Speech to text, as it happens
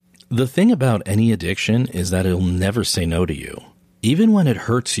The thing about any addiction is that it'll never say no to you. Even when it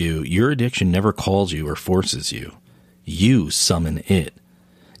hurts you, your addiction never calls you or forces you. You summon it.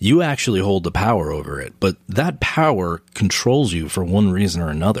 You actually hold the power over it, but that power controls you for one reason or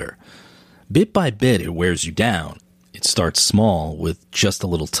another. Bit by bit, it wears you down. It starts small with just a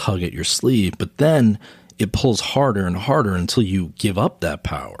little tug at your sleeve, but then it pulls harder and harder until you give up that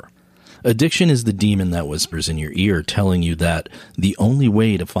power. Addiction is the demon that whispers in your ear, telling you that the only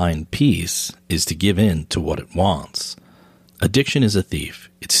way to find peace is to give in to what it wants. Addiction is a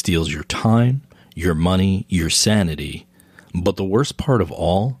thief. It steals your time, your money, your sanity. But the worst part of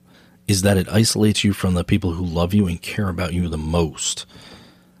all is that it isolates you from the people who love you and care about you the most.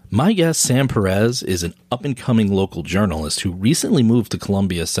 My guest, Sam Perez, is an up-and-coming local journalist who recently moved to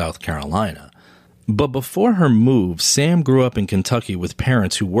Columbia, South Carolina. But before her move, Sam grew up in Kentucky with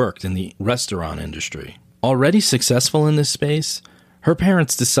parents who worked in the restaurant industry. Already successful in this space, her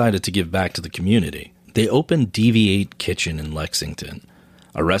parents decided to give back to the community. They opened Deviate Kitchen in Lexington,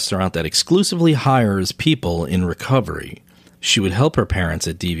 a restaurant that exclusively hires people in recovery. She would help her parents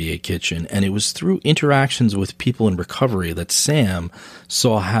at Deviate Kitchen, and it was through interactions with people in recovery that Sam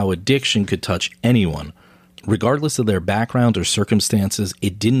saw how addiction could touch anyone. Regardless of their background or circumstances,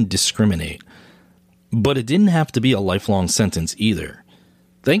 it didn't discriminate. But it didn't have to be a lifelong sentence either.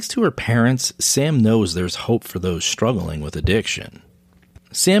 Thanks to her parents, Sam knows there's hope for those struggling with addiction.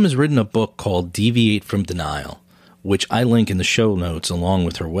 Sam has written a book called Deviate from Denial, which I link in the show notes along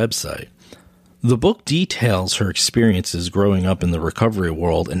with her website. The book details her experiences growing up in the recovery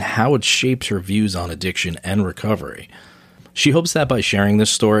world and how it shapes her views on addiction and recovery. She hopes that by sharing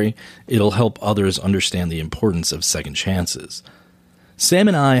this story, it'll help others understand the importance of second chances. Sam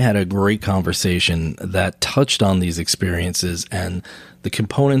and I had a great conversation that touched on these experiences and the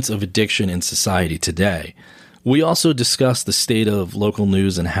components of addiction in society today. We also discussed the state of local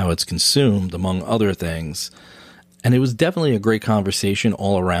news and how it's consumed, among other things. And it was definitely a great conversation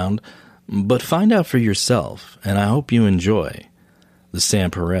all around, but find out for yourself, and I hope you enjoy the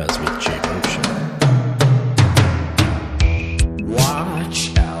Sam Perez with Jay Burke Show.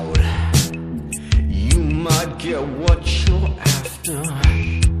 Watch out, you might get what you're after.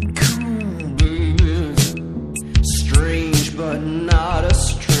 Cool, baby, strange but not a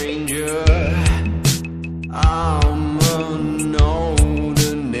stranger. I'm an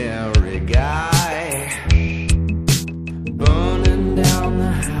ordinary guy, burning down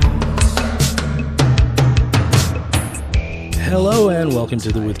the house. Hello and welcome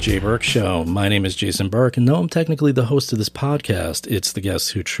to the With Jay Burke Show. My name is Jason Burke, and though I'm technically the host of this podcast, it's the guests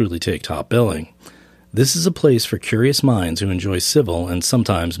who truly take top billing. This is a place for curious minds who enjoy civil and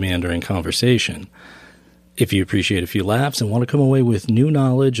sometimes meandering conversation. If you appreciate a few laughs and want to come away with new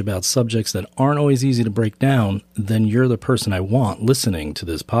knowledge about subjects that aren't always easy to break down, then you're the person I want listening to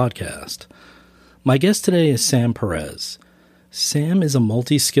this podcast. My guest today is Sam Perez. Sam is a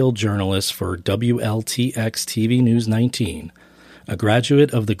multi-skilled journalist for WLTX TV News 19, a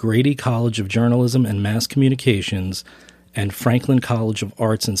graduate of the Grady College of Journalism and Mass Communications and Franklin College of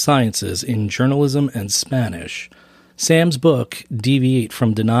Arts and Sciences in Journalism and Spanish. Sam's book, Deviate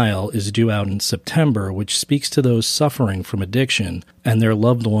from Denial, is due out in September, which speaks to those suffering from addiction and their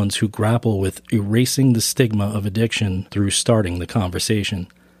loved ones who grapple with erasing the stigma of addiction through starting the conversation.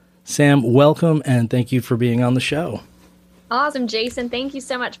 Sam, welcome, and thank you for being on the show. Awesome, Jason. Thank you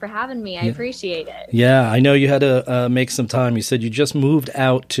so much for having me. I appreciate it. Yeah, I know you had to make some time. You said you just moved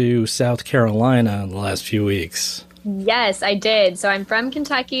out to South Carolina in the last few weeks. Yes, I did. So I'm from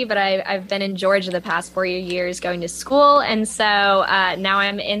Kentucky, but I've been in Georgia the past 4 years going to school. And so now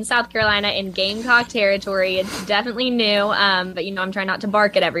I'm in South Carolina in Gamecock territory. It's definitely new, but, I'm trying not to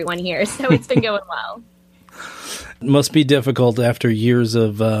bark at everyone here. So it's been going well. It must be difficult after years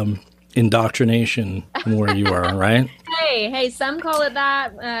of indoctrination where you are, right? Hey, some call it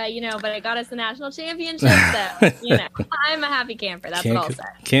that, but it got us the national championship. So, I'm a happy camper. That's what I'll say.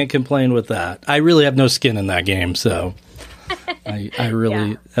 Can't complain with that. I really have no skin in that game, so I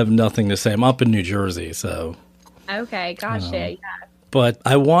really have nothing to say. I'm up in New Jersey, so. Okay, gotcha. But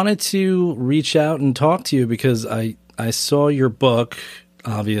I wanted to reach out and talk to you because I saw your book,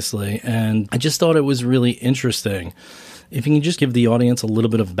 obviously, and I just thought it was really interesting. If you can just give the audience a little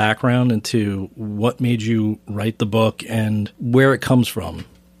bit of background into what made you write the book and where it comes from.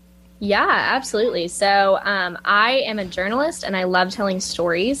 Yeah, absolutely. So, I am a journalist and I love telling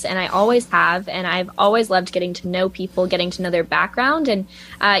stories, and I always have. And I've always loved getting to know people, getting to know their background, and,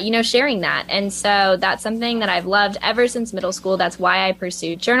 sharing that. And so that's something that I've loved ever since middle school. That's why I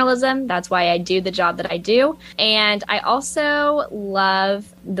pursued journalism. That's why I do the job that I do. And I also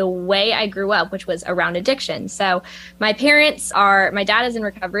love the way I grew up, which was around addiction. So, my dad is in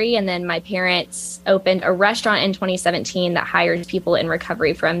recovery, and then my parents opened a restaurant in 2017 that hires people in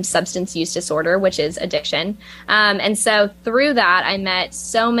recovery from substance use disorder, which is addiction. And so through that, I met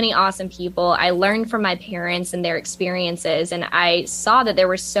so many awesome people. I learned from my parents and their experiences, and I saw that there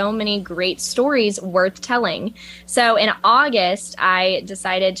were so many great stories worth telling. So in August, I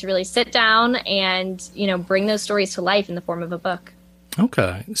decided to really sit down and, bring those stories to life in the form of a book.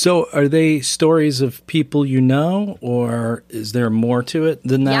 Okay. So are they stories of people you know, or is there more to it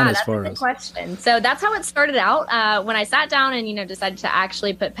than that? Yeah, as that's far a good as question. So that's how it started out. When I sat down and, decided to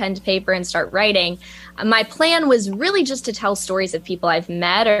actually put pen to paper and start writing, my plan was really just to tell stories of people I've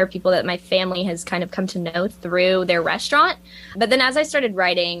met or people that my family has kind of come to know through their restaurant. But then as I started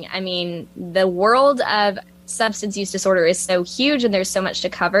writing, the world of substance use disorder is so huge and there's so much to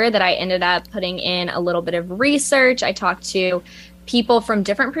cover that I ended up putting in a little bit of research. I talked to people from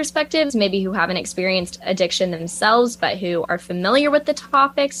different perspectives, maybe who haven't experienced addiction themselves, but who are familiar with the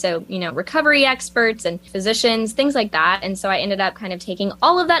topic. So, recovery experts and physicians, things like that. And so I ended up kind of taking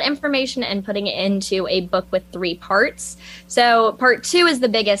all of that information and putting it into a book with 3 parts. So part 2 is the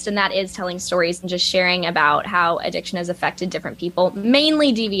biggest, and that is telling stories and just sharing about how addiction has affected different people,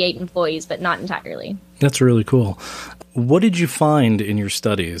 mainly DV8 employees, but not entirely. That's really cool. What did you find in your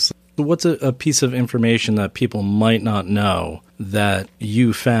studies? What's a piece of information that people might not know that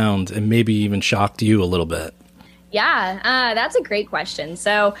you found and maybe even shocked you a little bit? Yeah, that's a great question.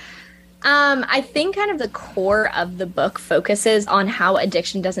 So I think kind of the core of the book focuses on how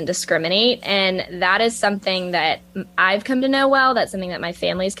addiction doesn't discriminate. And that is something that I've come to know well. That's something that my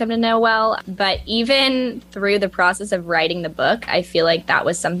family's come to know well. But even through the process of writing the book, I feel like that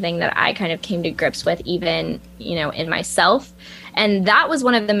was something that I kind of came to grips with even, in myself. And that was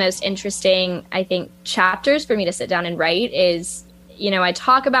one of the most interesting, I think, chapters for me to sit down and write is, I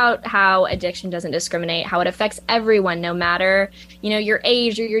talk about how addiction doesn't discriminate, how it affects everyone, no matter, your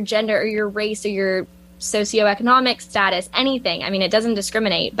age or your gender or your race or your socioeconomic status, anything. It doesn't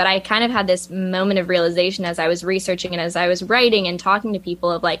discriminate. But I kind of had this moment of realization as I was researching and as I was writing and talking to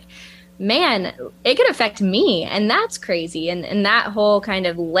people of like, man, it could affect me. And that's crazy. And that whole kind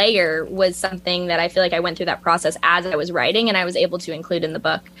of layer was something that I feel like I went through that process as I was writing and I was able to include in the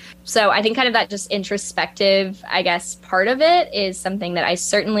book. So I think kind of that just introspective, I guess, part of it is something that I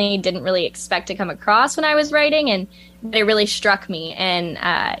certainly didn't really expect to come across when I was writing. And it really struck me. And,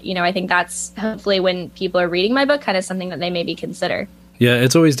 I think that's hopefully when people are reading my book, kind of something that they maybe consider. Yeah,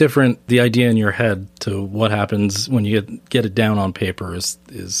 it's always different. The idea in your head to what happens when you get it down on paper is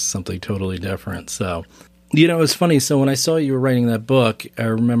something totally different. So, it's funny. So when I saw you were writing that book, I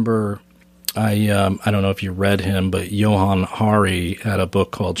remember I don't know if you read him, but Johann Hari had a book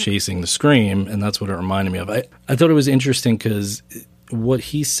called Chasing the Scream, and that's what it reminded me of. I thought it was interesting because what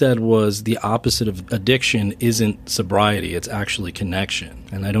he said was the opposite of addiction isn't sobriety, it's actually connection.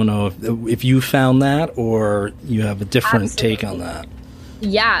 And I don't know if you found that or you have a different take on that.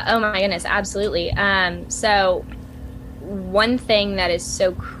 Yeah. Oh my goodness. Absolutely. So one thing that is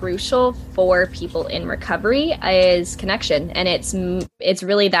so crucial for people in recovery is connection. And it's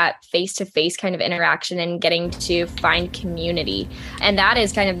really that face-to-face kind of interaction and getting to find community. And that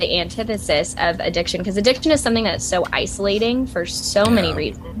is kind of the antithesis of addiction, because addiction is something that's so isolating for so many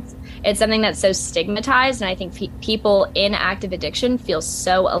reasons. It's something that's so stigmatized, and I think people in active addiction feel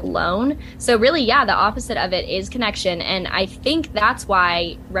so alone. So really, the opposite of it is connection. And I think that's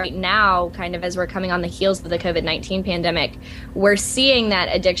why right now, kind of as we're coming on the heels of the COVID-19 pandemic, we're seeing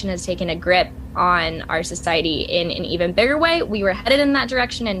that addiction has taken a grip on our society in an even bigger way. We were headed in that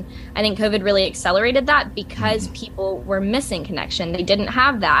direction, and I think COVID really accelerated that because people were missing connection. They didn't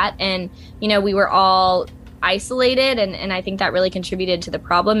have that, and, we were all isolated, and I think that really contributed to the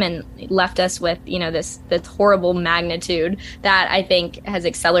problem and left us with this horrible magnitude that I think has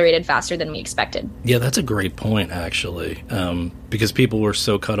accelerated faster than we expected. Yeah, that's a great point, actually, because people were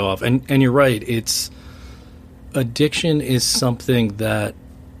so cut off, and you're right. Addiction is something that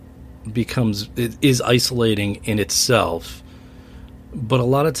is isolating in itself, but a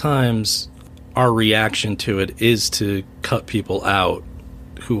lot of times our reaction to it is to cut people out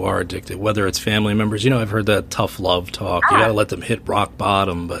who are addicted, whether it's family members. I've heard that tough love talk. You got to let them hit rock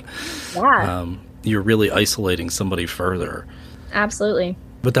bottom, but you're really isolating somebody further. Absolutely.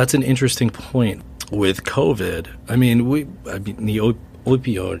 But that's an interesting point with COVID. The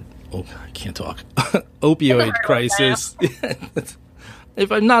opioid oh, I can't talk. Opioid crisis.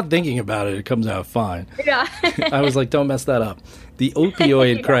 If I'm not thinking about it, it comes out fine. Yeah. I was like, don't mess that up. The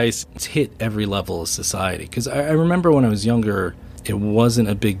opioid crisis hit every level of society. Because I remember when I was younger, it wasn't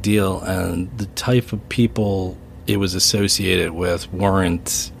a big deal. And the type of people it was associated with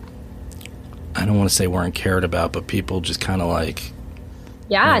weren't, I don't want to say weren't cared about, but people just kind of like...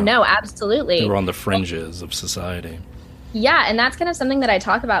 Yeah, no, absolutely. They were on the fringes of society. Yeah, and that's kind of something that I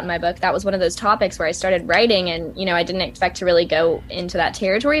talk about in my book. That was one of those topics where I started writing, and, you know, I didn't expect to really go into that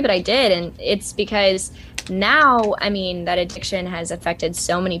territory, but I did. And it's because now, I mean, that addiction has affected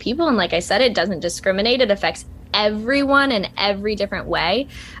so many people. And like I said, it doesn't discriminate. It affects everyone in every different way.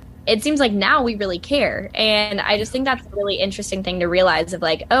 It seems like now we really care. And I just think that's a really interesting thing to realize of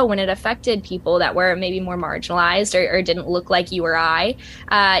like, oh, when it affected people that were maybe more marginalized or didn't look like you or I,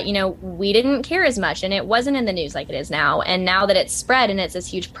 you know, we didn't care as much, and it wasn't in the news like it is now. And now that it's spread and it's this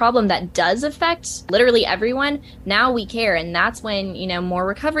huge problem that does affect literally everyone, now we care. And that's when, you know, more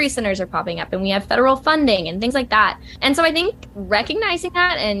recovery centers are popping up and we have federal funding and things like that. And so I think recognizing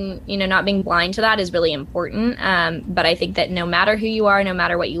that and, you know, not being blind to that is really important. But I think that no matter who you are, no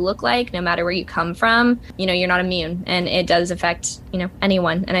matter what you look like, no matter where you come from, you know, you're not immune, and it does affect, you know,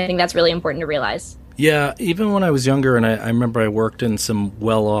 anyone. And I think that's really important to realize. Yeah, even when I was younger, and I remember I worked in some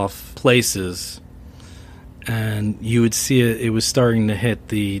well-off places, and you would see it was starting to hit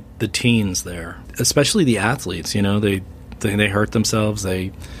the teens there, especially the athletes. You know, they hurt themselves,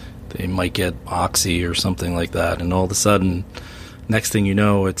 they might get oxy or something like that, and all of a sudden, next thing you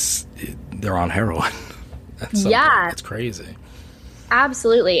know, they're on heroin. It's crazy.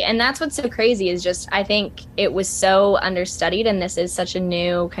 Absolutely. And that's what's so crazy is just, I think it was so understudied, and this is such a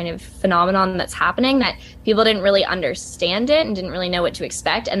new kind of phenomenon that's happening that people didn't really understand it and didn't really know what to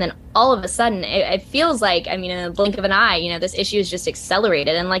expect. And then all of a sudden, it feels like, I mean, in a blink of an eye, you know, this issue is just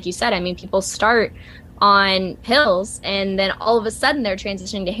accelerated. And like you said, I mean, people start on pills and then all of a sudden they're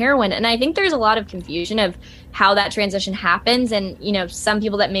transitioning to heroin. And I think there's a lot of confusion of how that transition happens. And, you know, some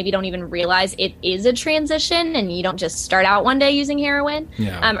people that maybe don't even realize it is a transition and you don't just start out one day using heroin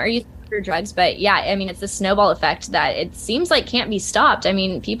or using other drugs. But yeah, I mean, it's the snowball effect that it seems like can't be stopped. I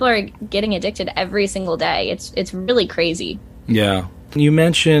mean, people are getting addicted every single day. It's really crazy. Yeah. You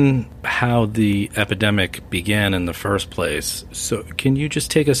mentioned how the epidemic began in the first place. So can you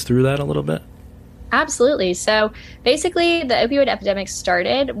just take us through that a little bit? Absolutely. So basically, the opioid epidemic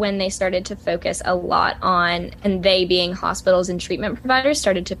started when they started to focus a lot on, and they being hospitals and treatment providers,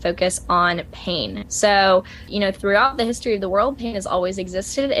 started to focus on pain. So, you know, throughout the history of the world, pain has always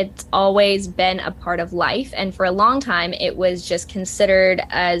existed. It's always been a part of life. And for a long time, it was just considered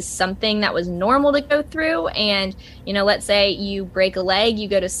as something that was normal to go through. And, you know, let's say you break a leg, you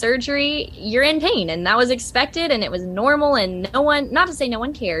go to surgery, you're in pain. And that was expected and it was normal. And no one, not to say no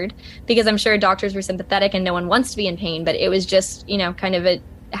one cared, because I'm sure doctors were sympathetic and no one wants to be in pain, but it was just, you know, kind of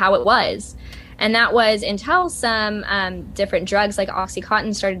how it was. And that was until some different drugs like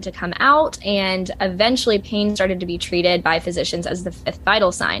Oxycontin started to come out, and eventually pain started to be treated by physicians as the fifth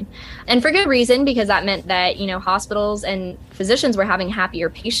vital sign. And for good reason, because that meant that, you know, hospitals and physicians were having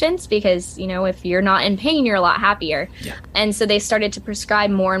happier patients because, you know, if you're not in pain, you're a lot happier. Yeah. And so they started to prescribe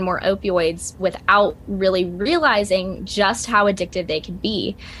more and more opioids without really realizing just how addictive they could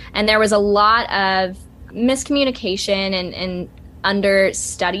be. And there was a lot of miscommunication and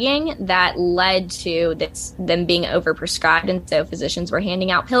understudying that led to them being overprescribed. And so physicians were handing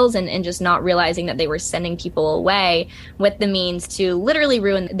out pills and just not realizing that they were sending people away with the means to literally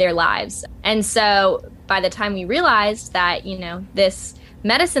ruin their lives. And so by the time we realized that, you know, this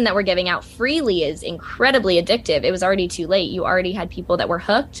medicine that we're giving out freely is incredibly addictive, it was already too late. You already had people that were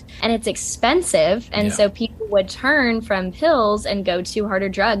hooked, and it's expensive. And so people would turn from pills and go to harder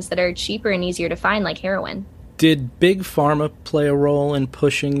drugs that are cheaper and easier to find, like heroin. Did Big Pharma play a role in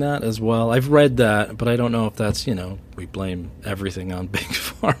pushing that as well? I've read that, but I don't know if that's, you know, we blame everything on Big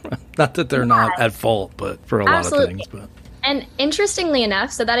Pharma. Not that they're not at fault, but for a lot of things. But. And interestingly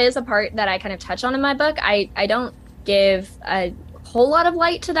enough, so that is a part that I kind of touch on in my book. I don't give a whole lot of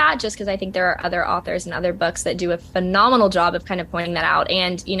light to that just because I think there are other authors and other books that do a phenomenal job of kind of pointing that out.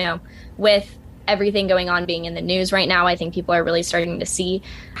 And, you know, with everything going on being in the news right now, I think people are really starting to see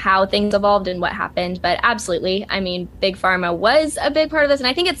how things evolved and what happened. But absolutely, I mean, Big Pharma was a big part of this. And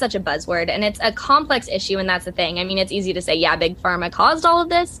I think it's such a buzzword and it's a complex issue. And that's the thing. I mean, it's easy to say, yeah, Big Pharma caused all of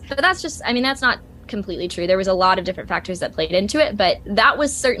this. But that's just, I mean, that's not completely true. There was a lot of different factors that played into it. But that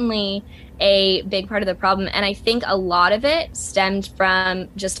was certainly a big part of the problem. And I think a lot of it stemmed from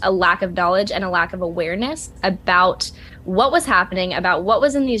just a lack of knowledge and a lack of awareness about what was happening, about what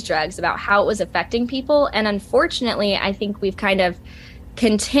was in these drugs, about how it was affecting people. And unfortunately, I think we've kind of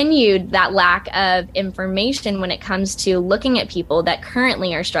continued that lack of information when it comes to looking at people that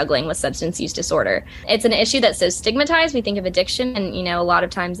currently are struggling with substance use disorder. It's an issue that's so stigmatized. We think of addiction and, a lot of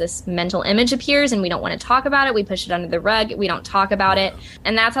times this mental image appears and we don't want to talk about it. We push it under the rug. We don't talk about it.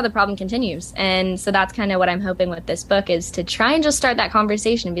 And that's how the problem continues. And so that's kind of what I'm hoping with this book, is to try and just start that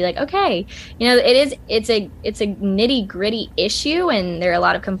conversation and be like, okay, it's a nitty gritty issue and there are a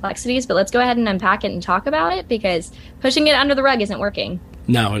lot of complexities, but let's go ahead and unpack it and talk about it, because pushing it under the rug isn't working.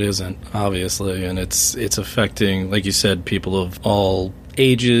 No, it isn't, obviously, and it's affecting, like you said, people of all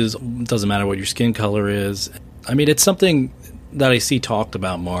ages. It doesn't matter what your skin color is. I mean, it's something that I see talked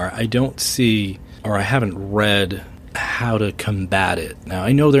about more. I don't see, or I haven't read how to combat it. Now,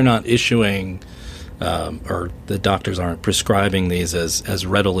 I know they're not issuing, or the doctors aren't prescribing these as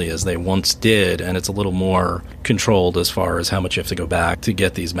readily as they once did, and it's a little more controlled as far as how much you have to go back to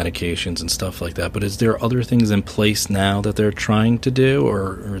get these medications and stuff like that. But is there other things in place now that they're trying to do,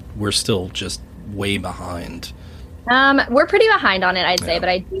 or we're still just way behind? We're pretty behind on it, I'd say, but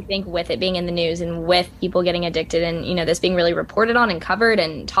I do think with it being in the news and with people getting addicted and, this being really reported on and covered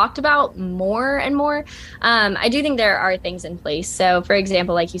and talked about more and more, I do think there are things in place. So, for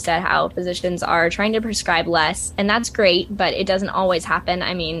example, like you said, how physicians are trying to prescribe less, and that's great, but it doesn't always happen.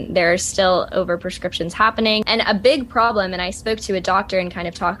 I mean, there are still overprescriptions happening. And a big problem, and I spoke to a doctor and kind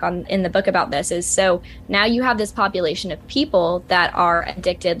of talk in the book about this, is so now you have this population of people that are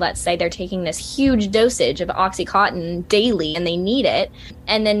addicted. Let's say they're taking this huge dosage of Oxycontin daily and they need it,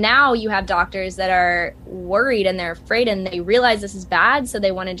 and then now you have doctors that are worried and they're afraid and they realize this is bad, so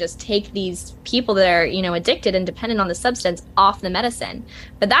they want to just take these people that are addicted and dependent on the substance off the medicine.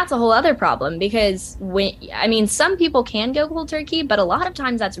 But that's a whole other problem, because some people can go cold turkey, but a lot of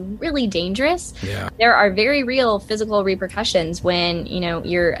times that's really dangerous. There are very real physical repercussions when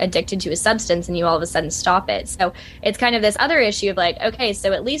you're addicted to a substance and you all of a sudden stop it. So it's kind of this other issue of like, okay,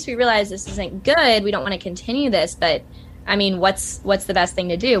 so at least we realize this isn't good, we don't want to continue this, but I mean, what's the best thing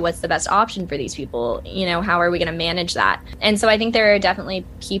to do? What's the best option for these people? How are we going to manage that? And so I think there are definitely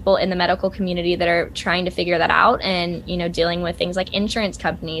people in the medical community that are trying to figure that out and, dealing with things like insurance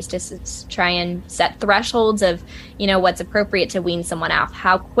companies to try and set thresholds of, what's appropriate to wean someone off.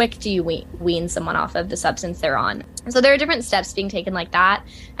 How quick do you wean someone off of the substance they're on? So there are different steps being taken like that.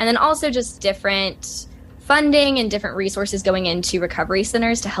 And then also just different funding and different resources going into recovery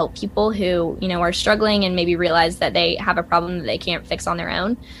centers to help people who, are struggling and maybe realize that they have a problem that they can't fix on their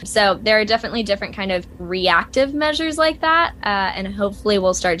own. So there are definitely different kind of reactive measures like that. And hopefully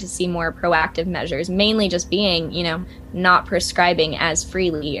we'll start to see more proactive measures, mainly just being, not prescribing as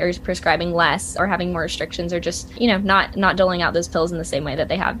freely or prescribing less or having more restrictions or just, not doling out those pills in the same way that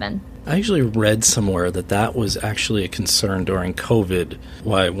they have been. I actually read somewhere that was actually a concern during COVID.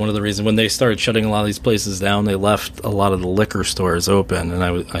 Why one of the reasons when they started shutting a lot of these places down, they left a lot of the liquor stores open, and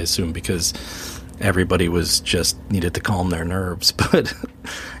I assume because everybody was just needed to calm their nerves. But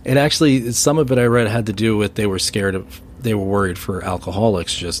it actually, some of it I read had to do with they were worried for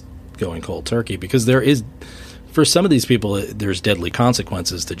alcoholics just going cold turkey, because there is, for some of these people, there's deadly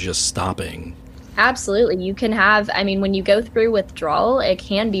consequences to just stopping. Absolutely. You can have, when you go through withdrawal, it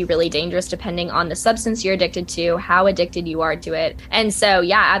can be really dangerous depending on the substance you're addicted to, how addicted you are to it. And so,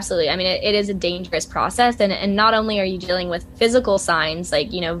 yeah, absolutely. It is a dangerous process. And not only are you dealing with physical signs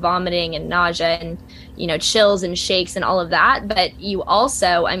like, vomiting and nausea and, chills and shakes and all of that, but you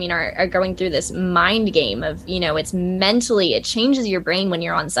also, are going through this mind game of, it's mentally, it changes your brain when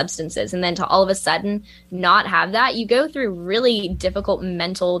you're on substances. And then to all of a sudden not have that, you go through really difficult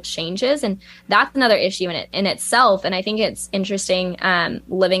mental changes. And that's another issue in itself. And I think it's interesting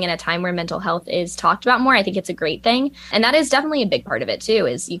living in a time where mental health is talked about more. I think it's a great thing. And that is definitely a big part of it too,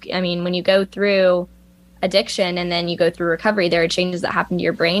 is when you go through addiction and then you go through recovery, there are changes that happen to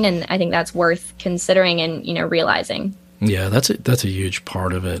your brain. And I think that's worth considering and, realizing. Yeah, that's a huge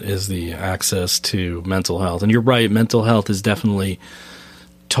part of it, is the access to mental health. And you're right, mental health is definitely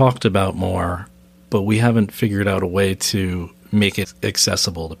talked about more, but we haven't figured out a way to make it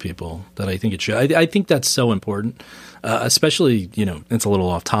accessible to people that I think it should. I think that's so important, especially, it's a little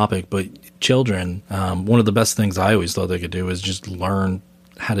off topic, but children, one of the best things I always thought they could do is just learn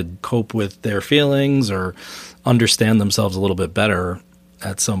how to cope with their feelings or understand themselves a little bit better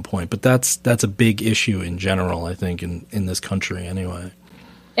at some point. But that's a big issue in general, I think, in this country anyway.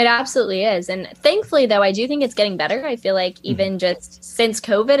 It absolutely is. And thankfully, though, I do think it's getting better. I feel like even just since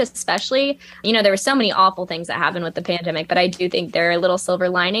COVID, especially, there were so many awful things that happened with the pandemic, but I do think there are little silver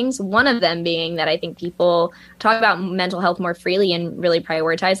linings. One of them being that I think people talk about mental health more freely and really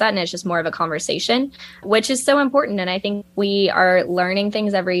prioritize that. And it's just more of a conversation, which is so important. And I think we are learning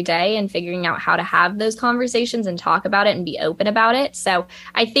things every day and figuring out how to have those conversations and talk about it and be open about it. So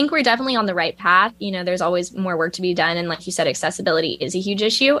I think we're definitely on the right path. There's always more work to be done. And like you said, accessibility is a huge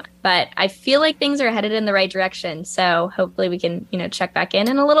issue. But I feel like things are headed in the right direction. So hopefully we can, check back in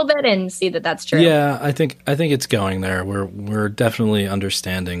a little bit and see that that's true. Yeah, I think it's going there. We're definitely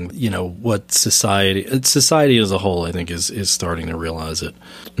understanding, what society as a whole, I think is starting to realize it.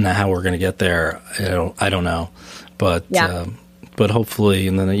 Now, how we're going to get there, I don't know, but yeah. But hopefully,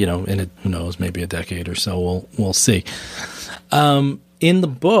 and then who knows, maybe a decade or so, we'll see. In the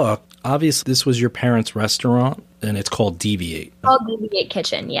book, obviously, this was your parents' restaurant. And it's called Deviate. It's called Deviate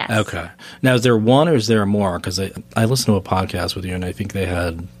Kitchen, yes. Okay. Now, is there one or is there more? Because I listened to a podcast with you, and I think they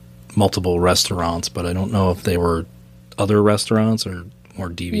had multiple restaurants, but I don't know if they were other restaurants or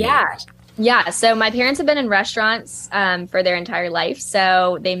Deviate. Yeah. Yeah, so my parents have been in restaurants for their entire life.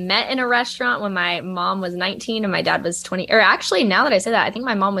 So they met in a restaurant when my mom was 19 and my dad was 20. Or actually, now that I say that, I think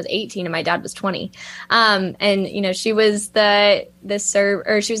my mom was 18 and my dad was 20. And she was the server,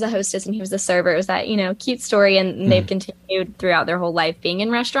 or she was the hostess and he was the server. It was that cute story, and they've continued throughout their whole life being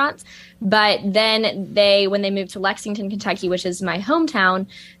in restaurants. But then when they moved to Lexington, Kentucky, which is my hometown,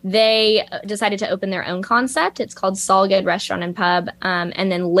 they decided to open their own concept. It's called Sol Good Restaurant and Pub.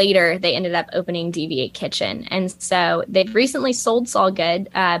 And then later they ended up opening Deviate Kitchen. And so they've recently sold Sol Good,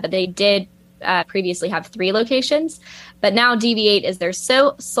 but they did previously have 3 locations. But now Deviate is their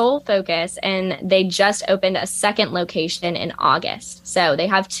sole focus, and they just opened a second location in August. So they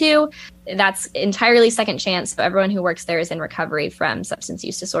have 2. That's entirely second chance. So everyone who works there is in recovery from substance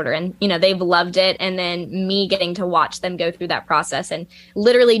use disorder. And, they've loved it. And then me getting to watch them go through that process and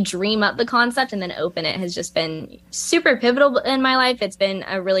literally dream up the concept and then open it has just been super pivotal in my life. It's been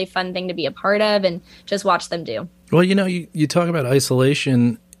a really fun thing to be a part of and just watch them do. Well, you talk about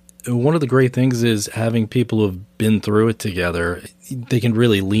isolation. One of the great things is having people who've been through it together. They can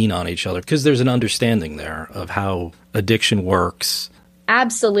really lean on each other because there's an understanding there of how addiction works.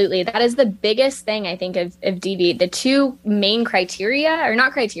 Absolutely. That is the biggest thing, I think, of Deviate. The 2 main criteria, or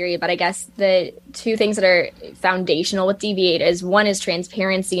not criteria, but I guess the 2 things that are foundational with Deviate is 1 is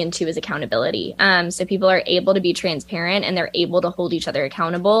transparency and 2 is accountability. So people are able to be transparent and they're able to hold each other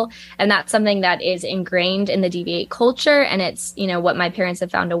accountable. And that's something that is ingrained in the Deviate culture. And it's, what my parents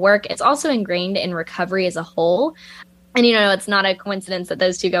have found to work. It's also ingrained in recovery as a whole. And, it's not a coincidence that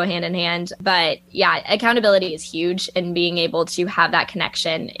those 2 go hand in hand. But yeah, accountability is huge. And being able to have that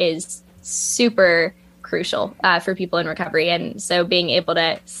connection is super crucial for people in recovery. And so being able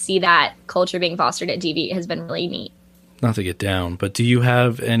to see that culture being fostered at Deviate has been really neat. Not to get down, but do you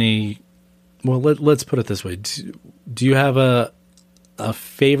have any, well, let's put it this way. Do you have a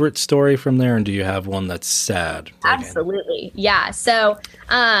favorite story from there, and do you have one that's sad? Absolutely. Yeah. So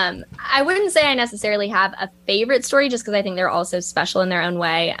I wouldn't say I necessarily have a favorite story just because I think they're also special in their own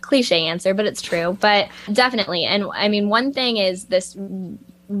way. Cliche answer, but it's true. But definitely. And I mean, one thing is this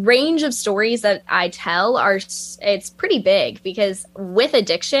range of stories that I tell it's pretty big because with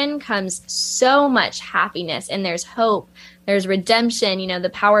addiction comes so much happiness, and there's hope, there's redemption, the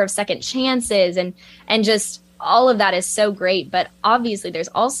power of second chances, and just all of that is so great. But obviously there's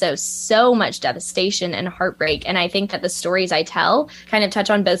also so much devastation and heartbreak. And I think that the stories I tell kind of touch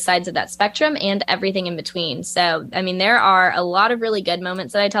on both sides of that spectrum and everything in between. So, I mean, there are a lot of really good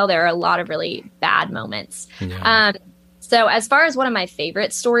moments that I tell. There are a lot of really bad moments. Yeah. So as far as one of my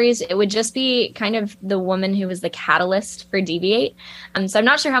favorite stories, it would just be kind of the woman who was the catalyst for Deviate. So I'm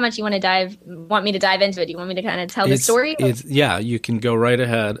not sure how much you want me to dive into it. Do you want me to kind of tell the story? Yeah, you can go right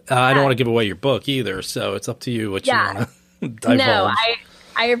ahead. I don't want to give away your book either, so it's up to you what you want to divulge. No,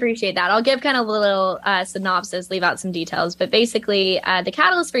 I appreciate that. I'll give kind of a little synopsis, leave out some details. But basically, the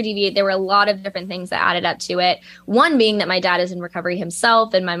catalyst for Deviate, there were a lot of different things that added up to it. One being that my dad is in recovery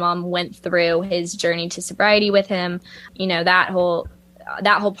himself, and my mom went through his journey to sobriety with him. That whole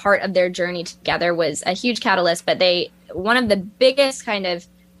part of their journey together was a huge catalyst. But one of the biggest kind of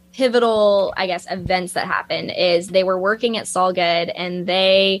pivotal, I guess, events that happened is they were working at Sol Good, and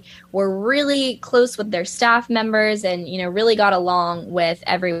they were really close with their staff members and, really got along with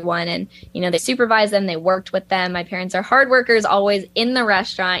everyone. And, they supervised them, they worked with them. My parents are hard workers, always in the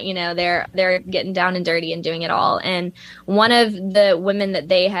restaurant, they're getting down and dirty and doing it all. And one of the women that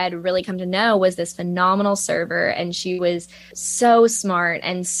they had really come to know was this phenomenal server. And she was so smart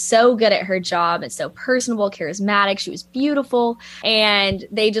and so good at her job and so personable, charismatic. She was beautiful, and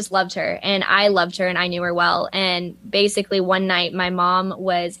they just loved her, and I loved her, and I knew her well. And basically one night my mom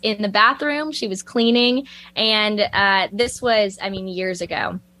was in the bathroom, she was cleaning, and this was, years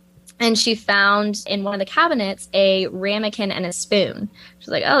ago. And she found in one of the cabinets a ramekin and a spoon. She was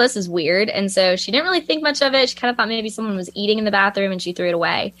like, oh, this is weird. And so she didn't really think much of it. She kind of thought maybe someone was eating in the bathroom, and she threw it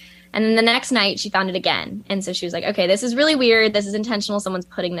away. And then the next night she found it again. And so she was like, okay, this is really weird. This is intentional. Someone's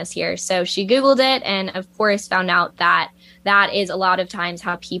putting this here. So she Googled it, and of course found out that that is a lot of times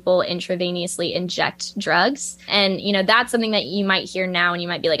how people intravenously inject drugs. And, that's something that you might hear now, and you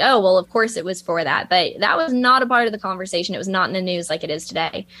might be like, oh, well, of course it was for that. But that was not a part of the conversation. It was not in the news like it is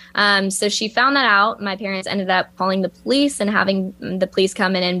today. So she found that out. My parents ended up calling the police and having the police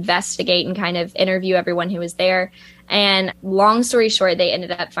come and investigate and kind of interview everyone who was there. And long story short, they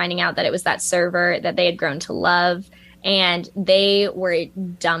ended up finding out that it was that server that they had grown to love. And they were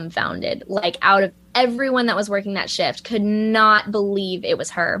dumbfounded. Like, out of everyone that was working that shift, could not believe it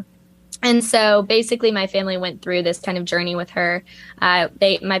was her. And so basically my family went through this kind of journey with her.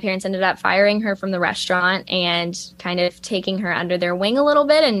 My parents ended up firing her from the restaurant and kind of taking her under their wing a little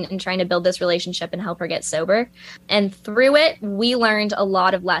bit and trying to build this relationship and help her get sober. And through it, we learned a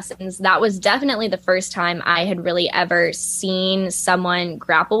lot of lessons. That was definitely the first time I had really ever seen someone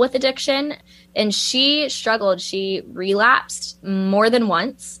grapple with addiction. And she struggled. She relapsed more than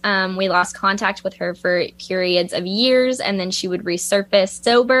once. We lost contact with her for periods of years, and then she would resurface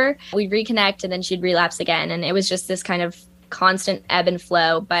sober. We'd reconnect, and then she'd relapse again. And it was just this kind of constant ebb and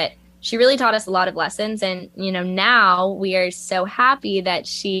flow. But she really taught us a lot of lessons. And, now we are so happy that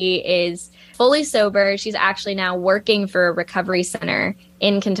she is fully sober. She's actually now working for a recovery center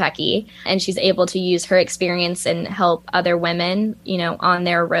in Kentucky, and she's able to use her experience and help other women, on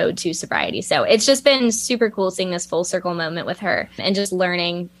their road to sobriety. So it's just been super cool seeing this full circle moment with her and just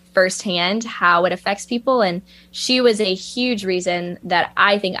learning firsthand how it affects people. And she was a huge reason that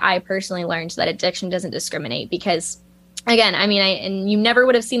I think I personally learned that addiction doesn't discriminate, because again, and you never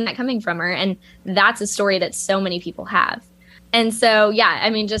would have seen that coming from her. And that's a story that so many people have. And so,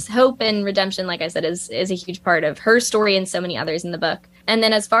 just hope and redemption, like I said, is a huge part of her story and so many others in the book. And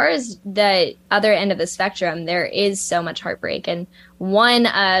then as far as the other end of the spectrum, there is so much heartbreak. And one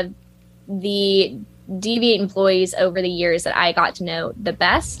of the Deviate employees over the years that I got to know the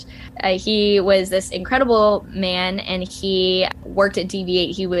best, he was this incredible man, and he worked at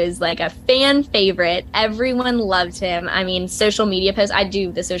Deviate. He was like a fan favorite. Everyone loved him. Social media posts, I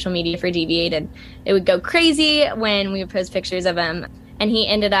do the social media for Deviate, and it would go crazy when we would post pictures of him. And he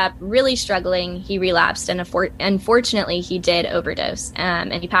ended up really struggling. He relapsed, and unfortunately he did overdose,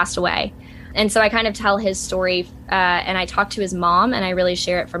 and he passed away. And so I kind of tell his story, and I talk to his mom, and I really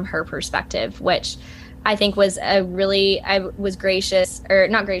share it from her perspective, which I think was I was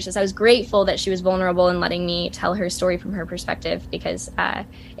grateful that she was vulnerable in letting me tell her story from her perspective, because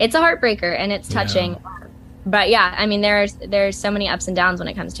it's a heartbreaker and it's touching. Yeah. But there's so many ups and downs when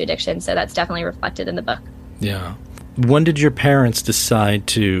it comes to addiction. So that's definitely reflected in the book. Yeah. When did your parents decide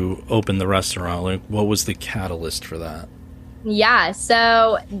to open the restaurant? Like, what was the catalyst for that? Yeah,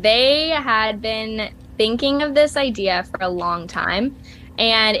 so they had been thinking of this idea for a long time.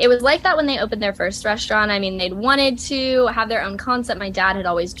 And it was like that when they opened their first restaurant. They'd wanted to have their own concept. My dad had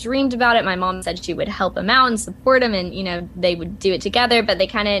always dreamed about it. My mom said she would help him out and support him, and, they would do it together. But they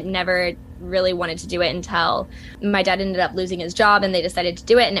kind of never really wanted to do it until my dad ended up losing his job, and they decided to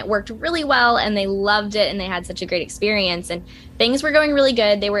do it. And it worked really well, and they loved it, and they had such a great experience. And things were going really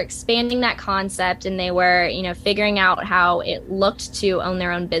good. They were expanding that concept, and they were, figuring out how it looked to own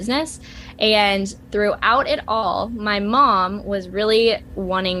their own business. And throughout it all, my mom was really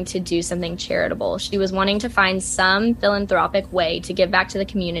wanting to do something charitable. She was wanting to find some philanthropic way to give back to the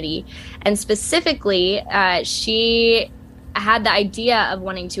community. And specifically, she had the idea of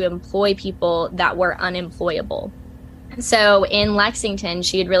wanting to employ people that were unemployable. So in Lexington,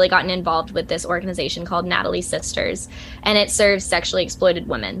 she had really gotten involved with this organization called Natalie Sisters, and it serves sexually exploited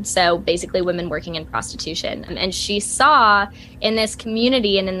women. So basically women working in prostitution. And she saw in this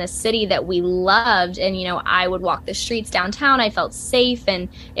community and in this city that we loved. And, I would walk the streets downtown. I felt safe, and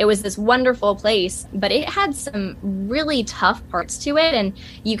it was this wonderful place, but it had some really tough parts to it. And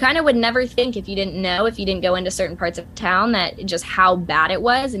you kind of would never think, if you didn't go into certain parts of town, that just how bad it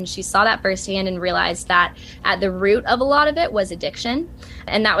was. And she saw that firsthand and realized that at the root of a lot of it was addiction.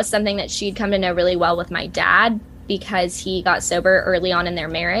 And that was something that she'd come to know really well with my dad, because he got sober early on in their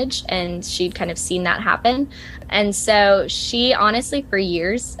marriage, and she'd kind of seen that happen. And so she honestly for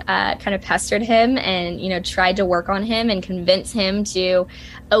years kind of pestered him and, tried to work on him and convince him to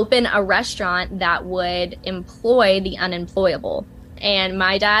open a restaurant that would employ the unemployable. And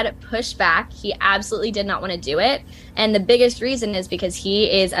my dad pushed back. He absolutely did not want to do it. And the biggest reason is because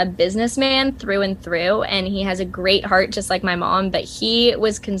he is a businessman through and through, and he has a great heart, just like my mom, but he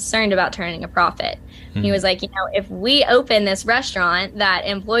was concerned about turning a profit. Mm-hmm. He was like, if we open this restaurant that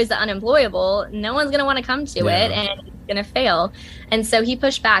employs the unemployable, no one's going to want to come to it, and it's going to fail. And so he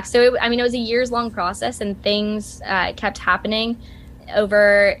pushed back. So, it was a years-long process, and things kept happening.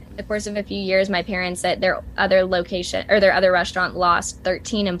 Over the course of a few years, my parents at their other location or their other restaurant lost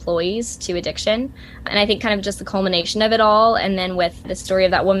 13 employees to addiction. And I think kind of just the culmination of it all. And then with the story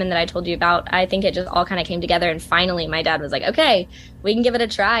of that woman that I told you about, I think it just all kind of came together. And finally, my dad was like, okay, we can give it a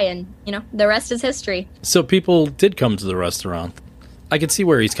try. And, the rest is history. So people did come to the restaurant. I can see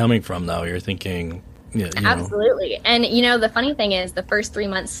where he's coming from, though. You're thinking... Yeah, absolutely. And, the funny thing is the first 3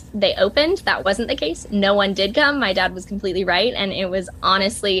 months they opened, that wasn't the case. No one did come. My dad was completely right. And it was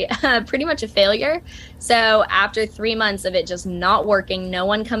honestly pretty much a failure. So after 3 months of it just not working, no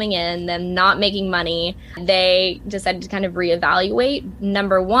one coming in, them not making money, they decided to kind of reevaluate,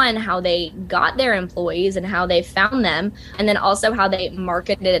 number one, how they got their employees and how they found them, and then also how they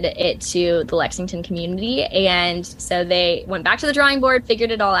marketed it to the Lexington community. And so they went back to the drawing board,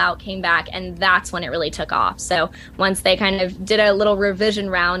 figured it all out, came back, and that's when it really took off. So once they kind of did a little revision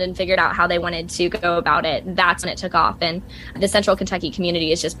round and figured out how they wanted to go about it, that's when it took off. And the Central Kentucky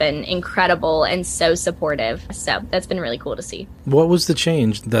community has just been incredible and so supportive. So that's been really cool to see. What was the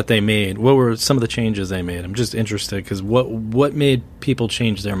change that they made? What were some of the changes they made? I'm just interested because what made people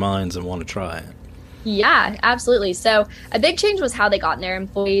change their minds and want to try it? Yeah, absolutely. So a big change was how they got their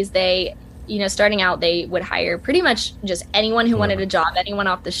employees. They starting out, they would hire pretty much just anyone who wanted a job, anyone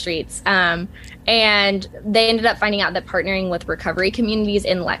off the streets. And they ended up finding out that partnering with recovery communities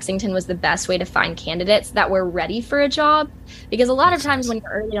in Lexington was the best way to find candidates that were ready for a job. Because a lot of times when you're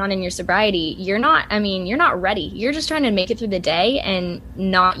early on in your sobriety, you're not ready. You're just trying to make it through the day and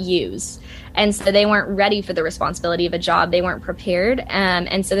not use. And so they weren't ready for the responsibility of a job. They weren't prepared.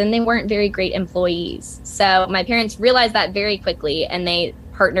 And so then they weren't very great employees. So my parents realized that very quickly, and they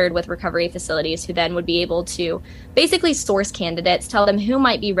partnered with recovery facilities who then would be able to basically source candidates, tell them who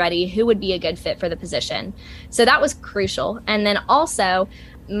might be ready, who would be a good fit for the position. So that was crucial. And then also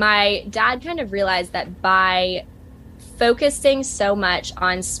my dad kind of realized that by focusing so much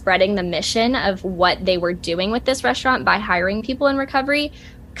on spreading the mission of what they were doing with this restaurant by hiring people in recovery,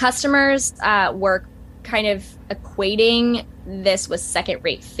 customers were kind of equating this with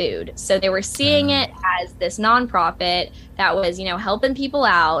second-rate food. So they were seeing it as this nonprofit that was, helping people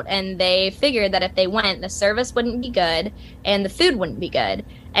out, and they figured that if they went, the service wouldn't be good and the food wouldn't be good.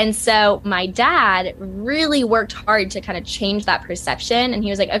 And so my dad really worked hard to kind of change that perception. And he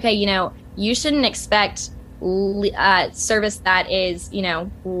was like, okay, you shouldn't expect service that is,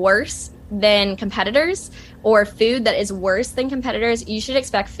 worse than competitors, or food that is worse than competitors. You should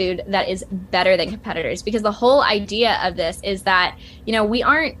expect food that is better than competitors, because the whole idea of this is that, we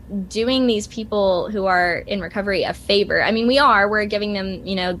aren't doing these people who are in recovery a favor. I mean, we're giving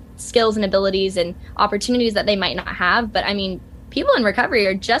them, skills and abilities and opportunities that they might not have. But I mean, people in recovery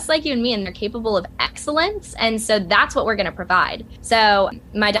are just like you and me, and they're capable of excellence. And so that's what we're going to provide. So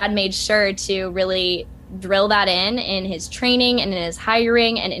my dad made sure to really drill that in his training and in his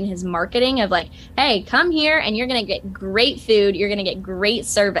hiring and in his marketing of like, hey, come here and you're going to get great food. You're going to get great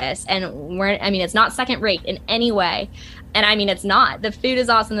service. And it's not second rate in any way. And it's not. The food is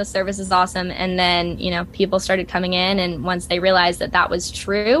awesome. The service is awesome. And then, people started coming in. And once they realized that that was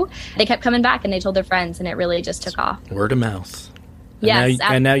true, they kept coming back and they told their friends, and it really just took off. Word of mouth. Yes.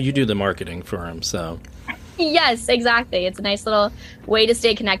 And now you do the marketing for them. So. Yes, exactly. It's a nice little way to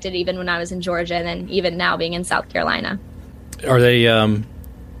stay connected, even when I was in Georgia, and then even now being in South Carolina. Are they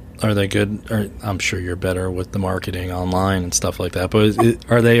good? I'm sure you're better with the marketing online and stuff like that, but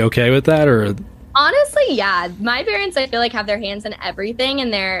are they okay with that, or Honestly, yeah. My parents, I feel like, have their hands in everything,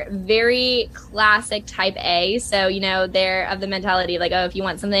 and they're very classic type A. So, they're of the mentality like, oh, if you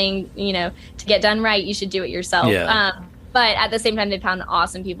want something, to get done right, you should do it yourself. Yeah. But at the same time, they've found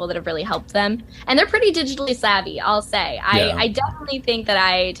awesome people that have really helped them. And they're pretty digitally savvy, I'll say. Yeah. I definitely think that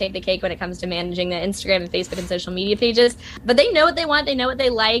I take the cake when it comes to managing the Instagram and Facebook and social media pages. But they know what they want, they know what they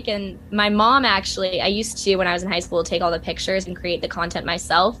like. And my mom, actually, I used to, when I was in high school, take all the pictures and create the content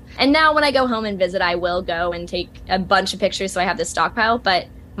myself. And now when I go home and visit, I will go and take a bunch of pictures so I have this stockpile. But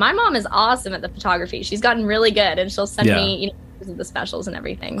my mom is awesome at the photography. She's gotten really good, and she'll send me, pictures of the specials and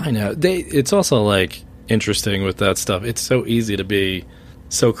everything. I know. It's also like interesting with that stuff. It's so easy to be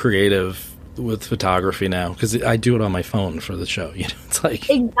so creative with photography now because I do it on my phone for the show. It's like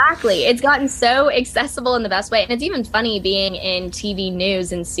exactly. It's gotten so accessible in the best way, and it's even funny being in TV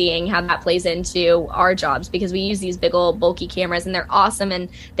news and seeing how that plays into our jobs because we use these big old bulky cameras and they're awesome and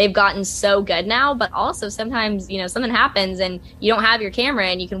they've gotten so good now. But also sometimes something happens and you don't have your camera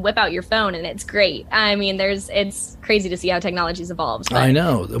and you can whip out your phone and it's great. I mean, it's crazy to see how technology's evolved. But I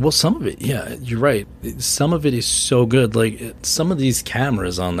know. Well, some of it, yeah, you're right. Some of it is so good. Like some of these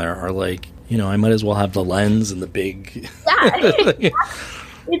cameras on there are like, I might as well have the lens and the big. Yeah,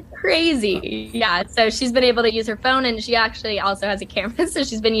 it's crazy. Yeah, so she's been able to use her phone, and she actually also has a camera, so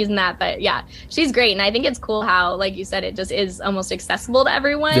she's been using that. But yeah, she's great, and I think it's cool how, like you said, it just is almost accessible to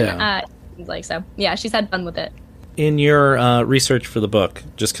everyone. Yeah. So yeah, she's had fun with it. In your research for the book,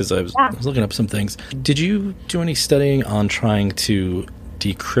 just because I was looking up some things, did you do any studying on trying to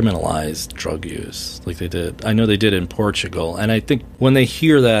decriminalize drug use like they did? I know they did in Portugal, and I think when they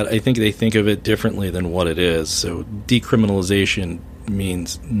hear that, I think they think of it differently than what it is. So decriminalization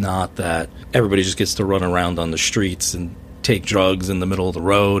means not that everybody just gets to run around on the streets and take drugs in the middle of the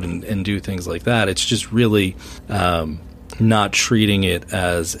road and do things like that. It's just really not treating it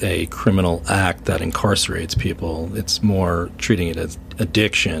as a criminal act that incarcerates people. It's more treating it as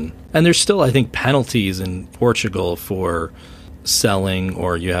addiction. And there's still, I think, penalties in Portugal for selling,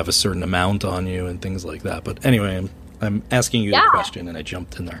 or you have a certain amount on you and things like that. But anyway, I'm asking you a question and I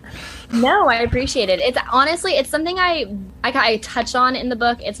jumped in there. No, I appreciate it. It's honestly, it's something I touch on in the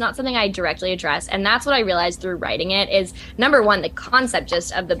book. It's not something I directly address. And that's what I realized through writing it is, number one, the concept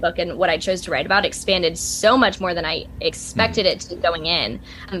just of the book and what I chose to write about expanded so much more than I expected it to going in.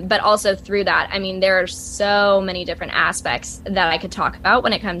 But also through that, I mean, there are so many different aspects that I could talk about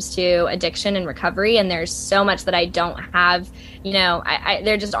when it comes to addiction and recovery. And there's so much that I don't have,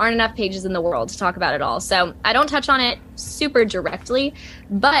 there just aren't enough pages in the world to talk about it all. So I don't touch on it super directly,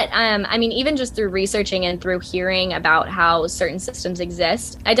 but I mean, even just through researching and through hearing about how certain systems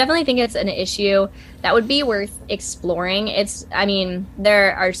exist, I definitely think it's an issue that would be worth exploring.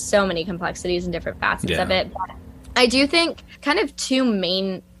 There are so many complexities and different facets of it, but I do think kind of two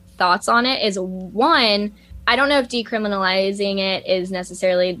main thoughts on it is, one, I don't know if decriminalizing it is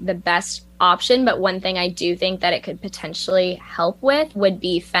necessarily the best option, but one thing I do think that it could potentially help with would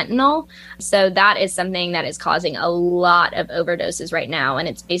be fentanyl. So that is something that is causing a lot of overdoses right now. And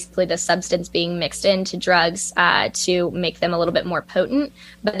it's basically the substance being mixed into drugs to make them a little bit more potent.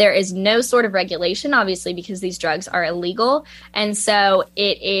 But there is no sort of regulation, obviously, because these drugs are illegal. And so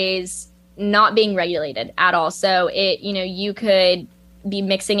it is not being regulated at all. So you could be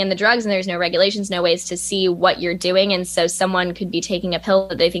mixing in the drugs and there's no regulations, no ways to see what you're doing. And so someone could be taking a pill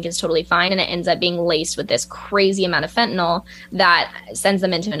that they think is totally fine and it ends up being laced with this crazy amount of fentanyl that sends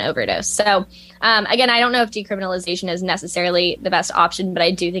them into an overdose. So again, I don't know if decriminalization is necessarily the best option, but I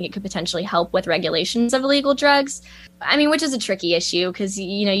do think it could potentially help with regulations of illegal drugs. I mean, which is a tricky issue because,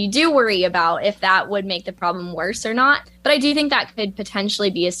 you do worry about if that would make the problem worse or not. But I do think that could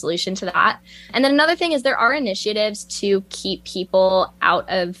potentially be a solution to that. And then another thing is there are initiatives to keep people out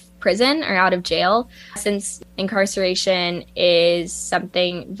of prison or out of jail, since incarceration is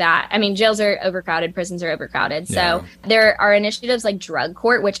something that, jails are overcrowded, prisons are overcrowded. So there are initiatives like drug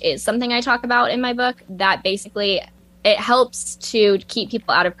court, which is something I talk about in my book, that basically it helps to keep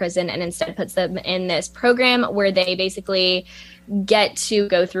people out of prison and instead puts them in this program where they basically get to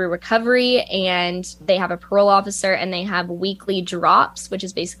go through recovery, and they have a parole officer and they have weekly drops, which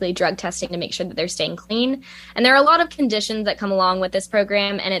is basically drug testing to make sure that they're staying clean. And there are a lot of conditions that come along with this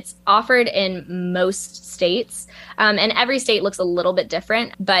program, and it's offered in most states. And every state looks a little bit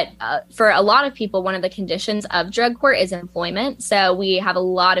different. But for a lot of people, one of the conditions of drug court is employment. So we have a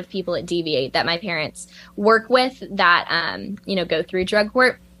lot of people at Deviate that my parents work with that, go through drug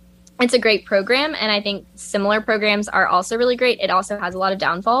court. It's a great program, and I think similar programs are also really great. It also has a lot of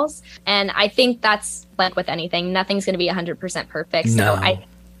downfalls, and I think that's like with anything. Nothing's going to be 100% perfect. No. So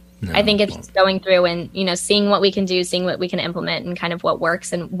No, I think it it's won't. just going through and, seeing what we can do, seeing what we can implement, and kind of what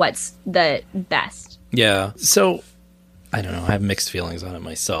works and what's the best. Yeah. So, I don't know. I have mixed feelings on it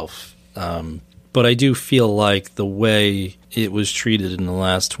myself. But I do feel like the way it was treated in the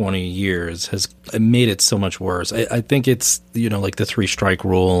last 20 years has made it so much worse. I think it's, like the 3-strike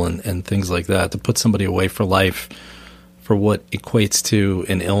rule and things like that. To put somebody away for life for what equates to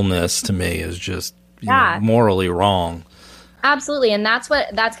an illness, to me, is just morally wrong. Absolutely. And that's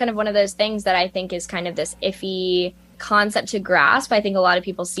kind of one of those things that I think is kind of this iffy concept to grasp. I think a lot of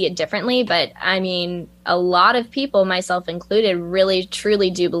people see it differently, but I mean, a lot of people, myself included, really truly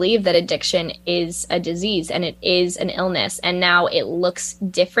do believe that addiction is a disease and it is an illness. And now it looks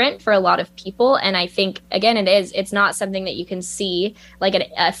different for a lot of people. And I think, again, it's not something that you can see like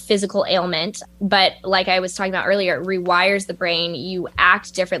a physical ailment, but like I was talking about earlier, it rewires the brain. You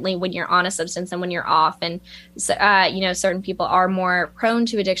act differently when you're on a substance than when you're off. And, certain people are more prone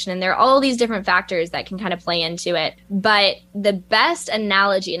to addiction, and there are all these different factors that can kind of play into it. But the best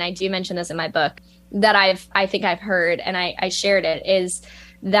analogy, and I do mention this in my book, that I think I've heard, and I shared it, is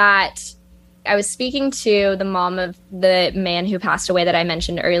that I was speaking to the mom of the man who passed away that I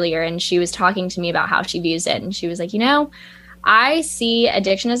mentioned earlier, and she was talking to me about how she views it. And she was like, I see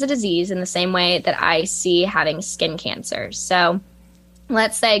addiction as a disease in the same way that I see having skin cancer. So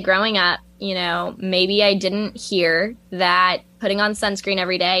let's say growing up, maybe I didn't hear that putting on sunscreen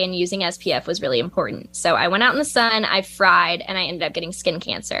every day and using SPF was really important. So I went out in the sun, I fried, and I ended up getting skin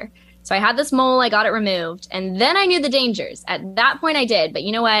cancer. So I had this mole, I got it removed, and then I knew the dangers. At that point I did, but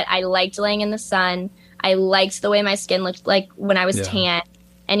you know what? I liked laying in the sun. I liked the way my skin looked like when I was tan.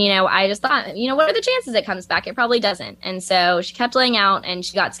 And, I just thought, what are the chances it comes back? It probably doesn't. And so she kept laying out and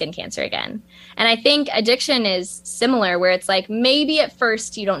she got skin cancer again. And I think addiction is similar, where it's like maybe at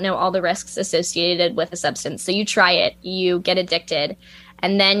first you don't know all the risks associated with a substance. So you try it, you get addicted,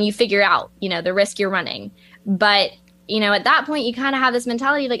 and then you figure out, the risk you're running. But at that point, you kind of have this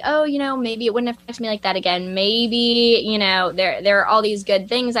mentality like, oh, maybe it wouldn't affect me like that again. Maybe, there are all these good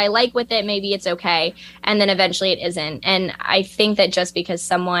things I like with it. Maybe it's okay. And then eventually it isn't. And I think that just because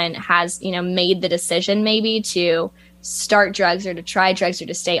someone has, made the decision maybe to start drugs or to try drugs or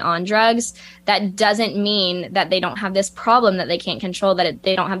to stay on drugs, that doesn't mean that they don't have this problem that they can't control, that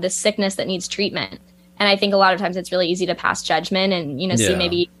they don't have this sickness that needs treatment. And I think a lot of times it's really easy to pass judgment and, see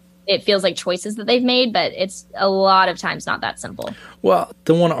maybe it feels like choices that they've made, but it's a lot of times not that simple. Well,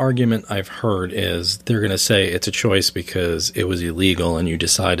 the one argument I've heard is they're going to say it's a choice because it was illegal and you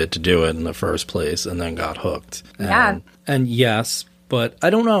decided to do it in the first place and then got hooked. And yes, but I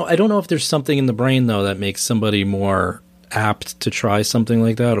don't know. I don't know if there's something in the brain, though, that makes somebody more apt to try something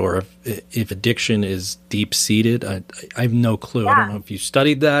like that, or if addiction is deep-seated. I have no clue. I don't know if you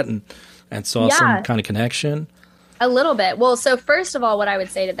studied that and saw some kind of connection. A little bit. Well, so first of all, what I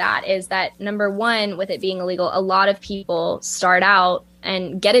would say to that is that, number one, with it being illegal, a lot of people start out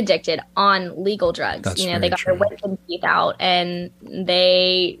and get addicted on legal drugs. That's they got their wisdom teeth out and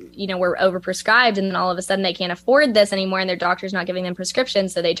they, were overprescribed, and then all of a sudden they can't afford this anymore and their doctor's not giving them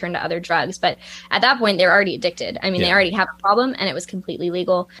prescriptions, so they turn to other drugs. But at that point, they're already addicted. I mean, they already have a problem and it was completely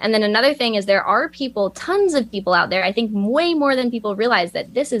legal. And then another thing is there are tons of people out there, I think way more than people realize,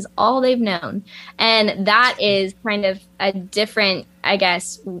 that this is all they've known. And that is kind of a different, I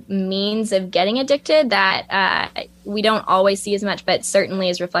guess, means of getting addicted that we don't always see as much, but certainly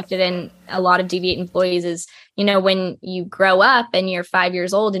is reflected in a lot of Deviate employees is, when you grow up and you're 5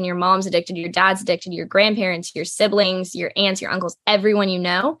 years old and your mom's addicted, your dad's addicted, your grandparents, your siblings, your aunts, your uncles, everyone you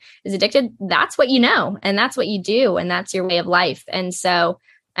know is addicted. That's what you know, and that's what you do, and that's your way of life. And so,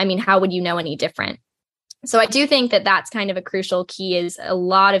 I mean, how would you know any different? So I do think that that's kind of a crucial key, is a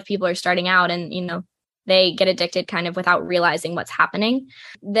lot of people are starting out and, they get addicted kind of without realizing what's happening.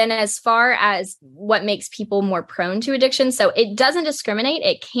 Then as far as what makes people more prone to addiction, so it doesn't discriminate.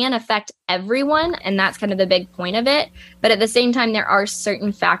 It can affect everyone, and that's kind of the big point of it. But at the same time, there are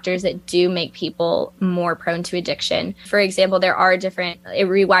certain factors that do make people more prone to addiction. For example, it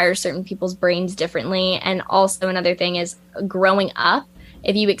rewires certain people's brains differently. And also another thing is growing up,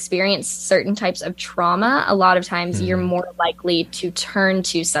 if you experience certain types of trauma, a lot of times you're more likely to turn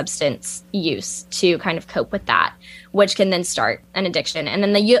to substance use to kind of cope with that, which can then start an addiction. And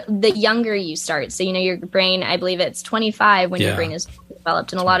then the younger you start, so, your brain, I believe it's 25 when your brain is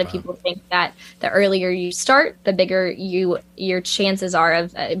developed. And a lot of people think that the earlier you start, the bigger your chances are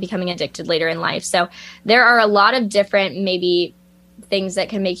of becoming addicted later in life. So there are a lot of different maybe things that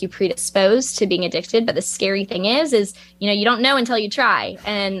can make you predisposed to being addicted. But the scary thing is, you don't know until you try.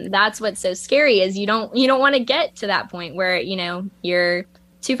 And that's what's so scary, is you don't want to get to that point where, you're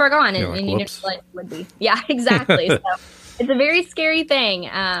too far gone and you know what it would be. Yeah, exactly. So It's a very scary thing.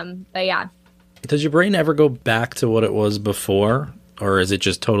 But yeah. Does your brain ever go back to what it was before, or is it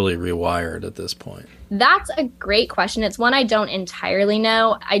just totally rewired at this point? That's a great question. It's one I don't entirely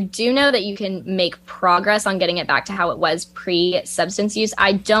know. I do know that you can make progress on getting it back to how it was pre-substance use.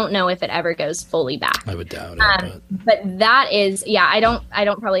 I don't know if it ever goes fully back. I would doubt it. But that is, yeah, I don't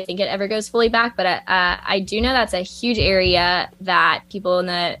probably think it ever goes fully back, but I do know that's a huge area that people in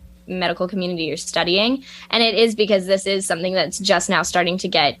the medical community are studying, and it is because this is something that's just now starting to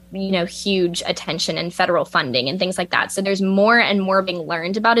get huge attention and federal funding and things like that. So there's more and more being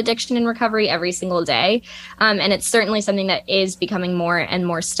learned about addiction and recovery every single day, and it's certainly something that is becoming more and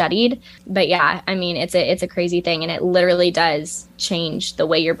more studied. But yeah, I mean, it's a crazy thing, and it literally does change the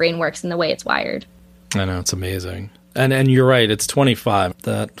way your brain works and the way it's wired. I know, it's amazing. And you're right, it's 25.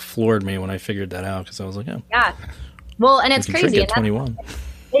 That floored me when I figured that out, because I was like, yeah, well, and it's crazy at 21.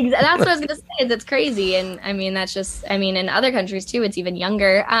 That's what I was going to say. It's crazy. And I mean, that's just, I mean, in other countries too, it's even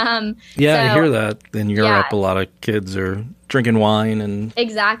younger. I hear that. In Europe, a lot of kids are drinking wine and.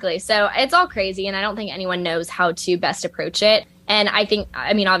 Exactly. So it's all crazy. And I don't think anyone knows how to best approach it. And I think,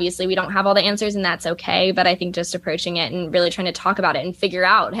 I mean, obviously we don't have all the answers, and that's okay. But I think just approaching it and really trying to talk about it and figure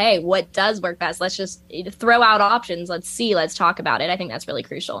out, hey, what does work best? Let's just throw out options. Let's talk about it. I think that's really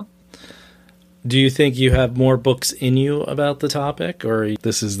crucial. Do you think you have more books in you about the topic, or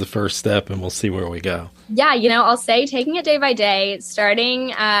this is the first step and we'll see where we go? Yeah, I'll say taking it day by day, starting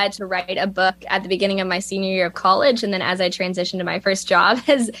to write a book at the beginning of my senior year of college, and then as I transitioned to my first job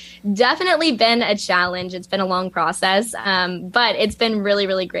has definitely been a challenge. It's been a long process, but it's been really,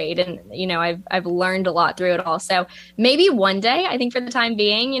 really great. And, I've learned a lot through it all. So maybe one day, I think for the time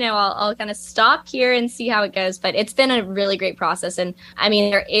being, I'll kind of stop here and see how it goes. But it's been a really great process. And I mean,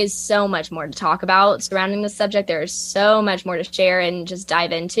 there is so much more to talk about surrounding this subject. There is so much more to share and just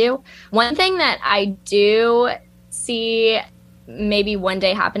dive into. One thing that I do see maybe one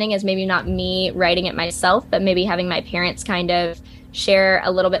day happening is maybe not me writing it myself, but maybe having my parents kind of share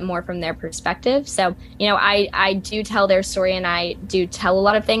a little bit more from their perspective. So, I do tell their story, and I do tell a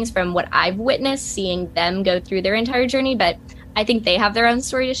lot of things from what I've witnessed, seeing them go through their entire journey, but I think they have their own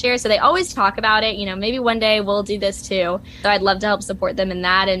story to share. So they always talk about it, maybe one day we'll do this too. So I'd love to help support them in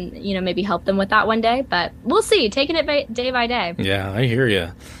that, and, maybe help them with that one day, but we'll see, taking it day by day. Yeah, I hear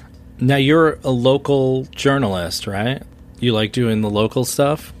you. Now, you're a local journalist, right? You like doing the local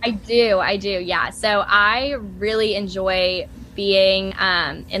stuff? I do, yeah. So I really enjoy being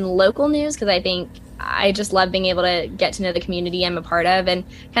in local news, because I think I just love being able to get to know the community I'm a part of and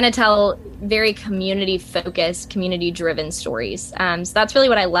kind of tell very community-focused, community-driven stories. So that's really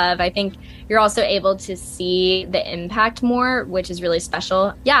what I love. I think you're also able to see the impact more, which is really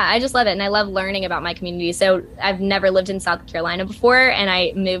special. Yeah, I just love it, and I love learning about my community. So I've never lived in South Carolina before, and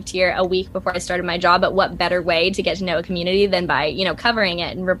I moved here a week before I started my job. But what better way to get to know a community than by, covering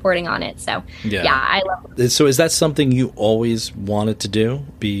it and reporting on it? So yeah, I love it. So is that something you always wanted to do,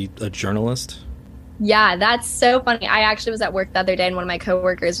 be a journalist? Yeah, that's so funny. I actually was at work the other day, and one of my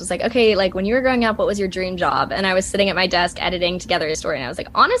coworkers was like, okay, like when you were growing up, what was your dream job? And I was sitting at my desk editing together a story, and I was like,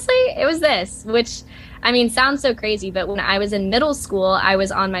 honestly, it was this, which, I mean, sounds so crazy. But when I was in middle school, I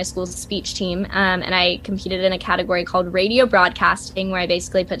was on my school's speech team, and I competed in a category called radio broadcasting, where I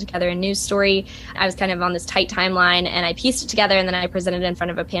basically put together a news story. I was kind of on this tight timeline, and I pieced it together, and then I presented in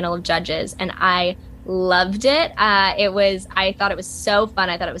front of a panel of judges, and I loved it. I thought it was so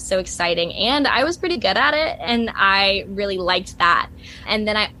fun. I thought it was so exciting, and I was pretty good at it, and I really liked that. And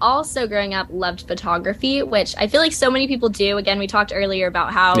then I also, growing up, loved photography, which I feel like so many people do. Again, we talked earlier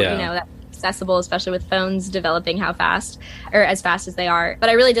about how, that's accessible, especially with phones developing how fast, or as fast as they are. But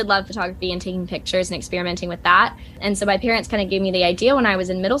I really did love photography and taking pictures and experimenting with that. And so my parents kind of gave me the idea when I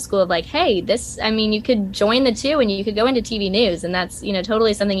was in middle school of like, hey, you could join the two and you could go into TV news, and that's,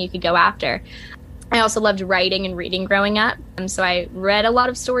 totally something you could go after. I also loved writing and reading growing up. So I read a lot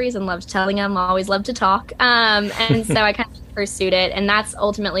of stories and loved telling them. I always loved to talk. And so I kind of pursued it. And that's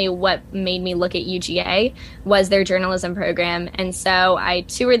ultimately what made me look at UGA, was their journalism program. And so I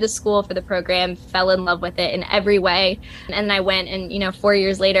toured the school for the program, fell in love with it in every way. And I went, and, 4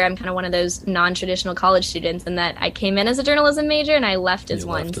 years later, I'm kind of one of those non-traditional college students, in that I came in as a journalism major and I left as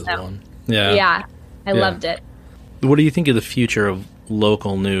one. Yeah, I loved it. What do you think of the future of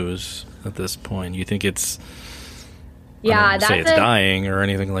local news at this point? You think it's, I don't want to say it's dying or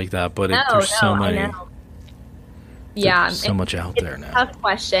anything like that, but there's so many. Yeah, so much out there now. It's a tough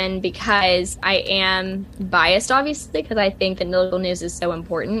question, because I am biased, obviously, because I think that local news is so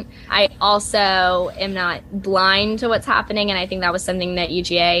important. I also am not blind to what's happening, and I think that was something that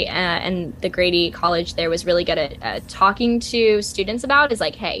UGA and the Grady College there was really good at talking to students about, is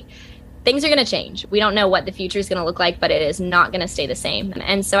like, hey, things are going to change. We don't know what the future is going to look like, but it is not going to stay the same.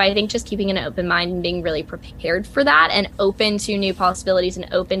 And so I think just keeping an open mind and being really prepared for that and open to new possibilities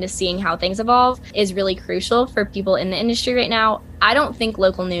and open to seeing how things evolve is really crucial for people in the industry right now. I don't think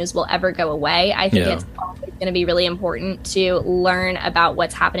local news will ever go away. I think it's always going to be really important to learn about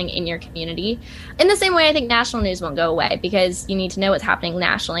what's happening in your community. In the same way, I think national news won't go away because you need to know what's happening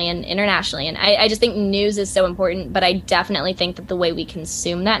nationally and internationally. And I just think news is so important, but I definitely think that the way we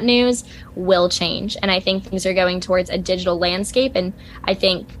consume that news will change. And I think things are going towards a digital landscape, and I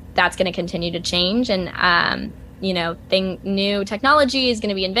think that's going to continue to change. And, new technology is going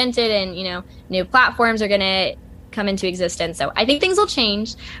to be invented, and, new platforms are going to come into existence. So I think things will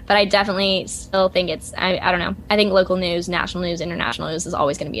change, but I definitely still think I don't know. I think local news, national news, international news is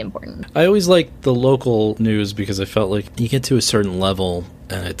always going to be important. I always liked the local news because I felt like you get to a certain level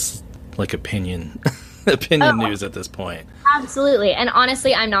and it's like opinion news at this point. Absolutely. And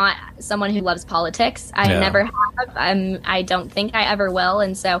honestly, I'm not someone who loves politics. I never have. I don't think I ever will.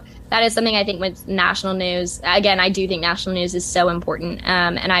 And so that is something I think with national news. Again, I do think national news is so important.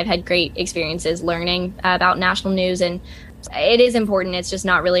 And I've had great experiences learning about national news, and it is important. It's just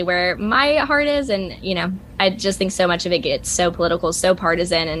not really where my heart is. And, I just think so much of it gets so political, so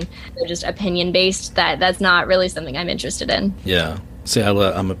partisan, and just opinion based that that's not really something I'm interested in. Yeah. See,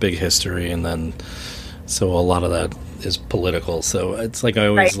 I'm a big history, and then so a lot of that is political. So it's like I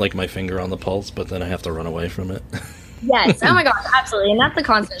always like my finger on the pulse, but then I have to run away from it. Yes. Oh my gosh, absolutely. And that's the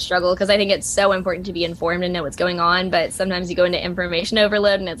constant struggle, because I think it's so important to be informed and know what's going on. But sometimes you go into information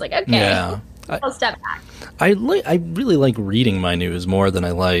overload and it's like, okay, I'll step back. I really like reading my news more than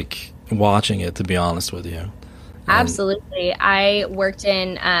I like watching it, to be honest with you. Absolutely. I worked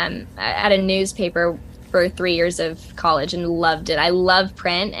at a newspaper for 3 years of college and loved it. I love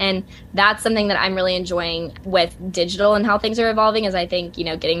print, and that's something that I'm really enjoying with digital and how things are evolving, is I think,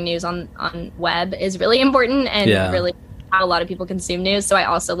 getting news on web is really important and really how a lot of people consume news. So I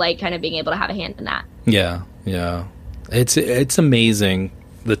also like kind of being able to have a hand in that. Yeah. It's amazing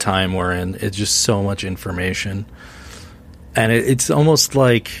the time we're in. It's just so much information. And it's almost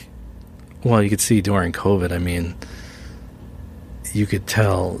like, well, you could see during COVID, I mean, you could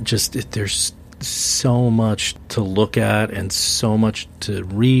tell just there's so much to look at and so much to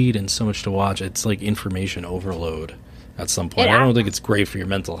read and so much to watch. It's like information overload at some point. I don't think it's great for your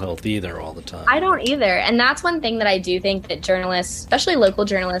mental health either all the time. I don't either. And that's one thing that I do think that journalists, especially local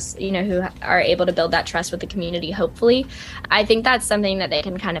journalists, who are able to build that trust with the community, hopefully, I think that's something that they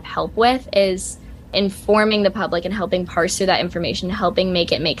can kind of help with, is informing the public and helping parse through that information, helping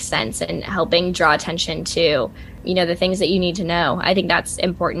make it make sense, and helping draw attention to, the things that you need to know. I think that's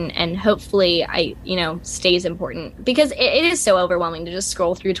important, and hopefully stays important, because it is so overwhelming to just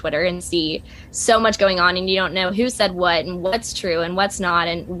scroll through Twitter and see so much going on, and you don't know who said what and what's true and what's not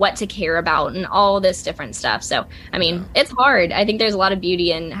and what to care about and all this different stuff. So, I mean, it's hard. I think there's a lot of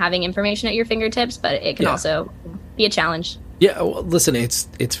beauty in having information at your fingertips, but it can also be a challenge. Yeah, well, listen,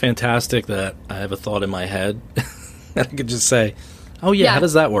 it's fantastic that I have a thought in my head and I could just say, oh, how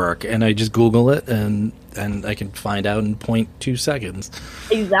does that work? And I just Google it and I can find out in 0.2 seconds.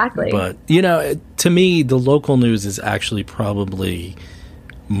 Exactly. But, to me, the local news is actually probably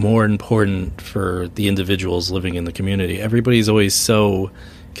more important for the individuals living in the community. Everybody's always so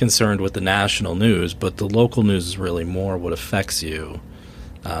concerned with the national news, but the local news is really more what affects you.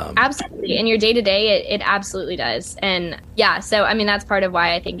 Absolutely. In your day-to-day, it absolutely does. And so, I mean, that's part of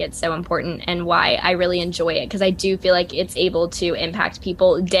why I think it's so important and why I really enjoy it, because I do feel like it's able to impact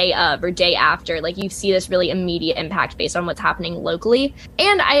people day of or day after. Like, you see this really immediate impact based on what's happening locally.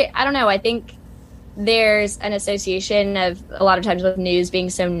 And I don't know, I think there's an association of a lot of times with news being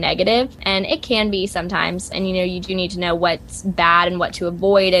so negative, and it can be sometimes, and you do need to know what's bad and what to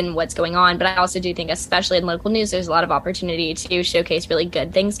avoid and what's going on. But I also do think, especially in local news, there's a lot of opportunity to showcase really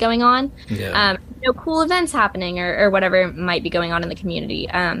good things going on, cool events happening or whatever might be going on in the community.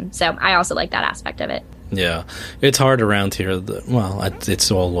 So I also like that aspect of it. Yeah, it's hard around here.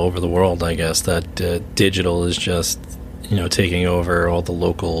 It's all over the world, I guess, that digital is just taking over all the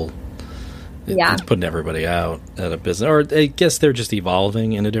local. It's putting everybody out at a business, or I guess they're just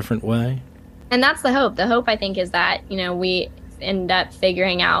evolving in a different way. And that's the hope. The hope, I think, is that, we end up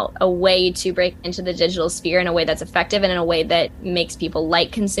figuring out a way to break into the digital sphere in a way that's effective and in a way that makes people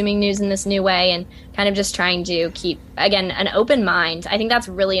like consuming news in this new way, and kind of just trying to keep, again, an open mind. I think that's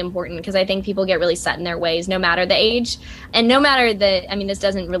really important, because I think people get really set in their ways, no matter the age and no matter this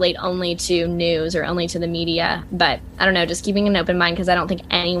doesn't relate only to news or only to the media, but I don't know, just keeping an open mind, because I don't think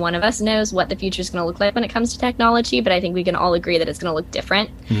any one of us knows what the future is going to look like when it comes to technology, but I think we can all agree that it's going to look different.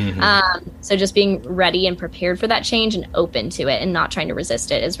 Mm-hmm. So just being ready and prepared for that change and open to it and not trying to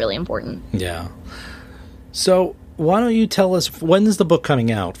resist it is really important. Yeah. So why don't you tell us, when is the book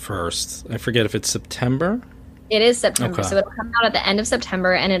coming out first? I forget if it's September. It is September, Okay. so it'll come out at the end of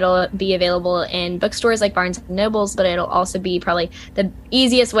September, and it'll be available in bookstores like Barnes & Nobles, but it'll also be probably the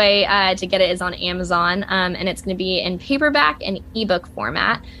easiest way to get it is on Amazon, and it's going to be in paperback and ebook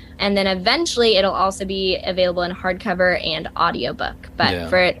format, and then eventually it'll also be available in hardcover and audiobook. But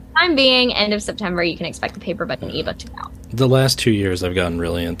for the time being, end of September, you can expect the paperback and ebook to come out. The last 2 years, I've gotten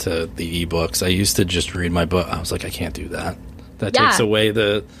really into the ebooks. I used to just read my book. I was like, I can't do that. That takes away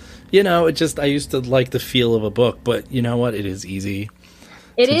the... You know, it just, I used to like the feel of a book, but you know what? It is easy.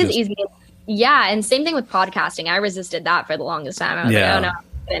 It is easy. Yeah, and same thing with podcasting. I resisted that for the longest time. I was like, oh no, I'm not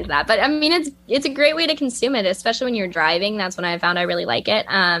into that. But I mean, it's a great way to consume it, especially when you're driving. That's when I found I really like it.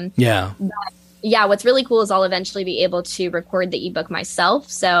 Yeah, what's really cool is I'll eventually be able to record the ebook myself.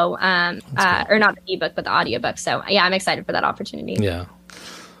 So, or not the ebook, but the audiobook. So yeah, I'm excited for that opportunity. Yeah.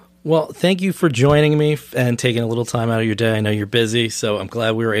 Well, thank you for joining me and taking a little time out of your day. I know you're busy, so I'm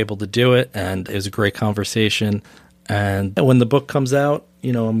glad we were able to do it, and it was a great conversation. And when the book comes out,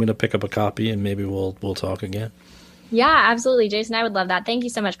 you know, I'm going to pick up a copy, and maybe we'll talk again. Yeah, absolutely, Jason. I would love that. Thank you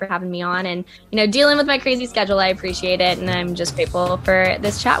so much for having me on, and dealing with my crazy schedule. I appreciate it, and I'm just grateful for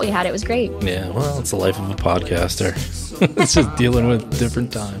this chat we had. It was great. Yeah, well, it's the life of a podcaster. It's just dealing with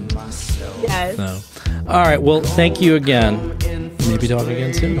different times. Yes. So, all right. Well, thank you again. Maybe talk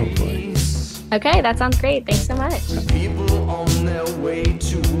again soon, hopefully. Okay, that sounds great. Thanks so much.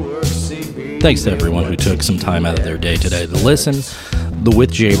 Thanks to everyone who took some time out of their day today to listen. The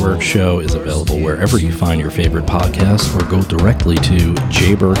With Jay Berg Show is available wherever you find your favorite podcasts, or go directly to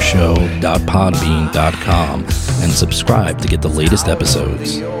jaybergshow.podbean.com and subscribe to get the latest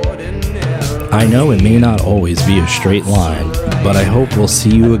episodes. I know it may not always be a straight line, but I hope we'll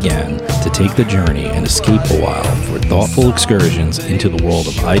see you again to take the journey and escape a while for thoughtful excursions into the world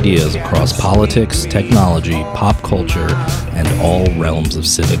of ideas across politics, technology, pop culture, and all realms of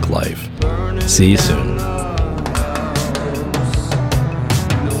civic life. See you soon.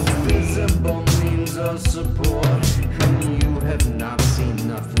 Visible means of support.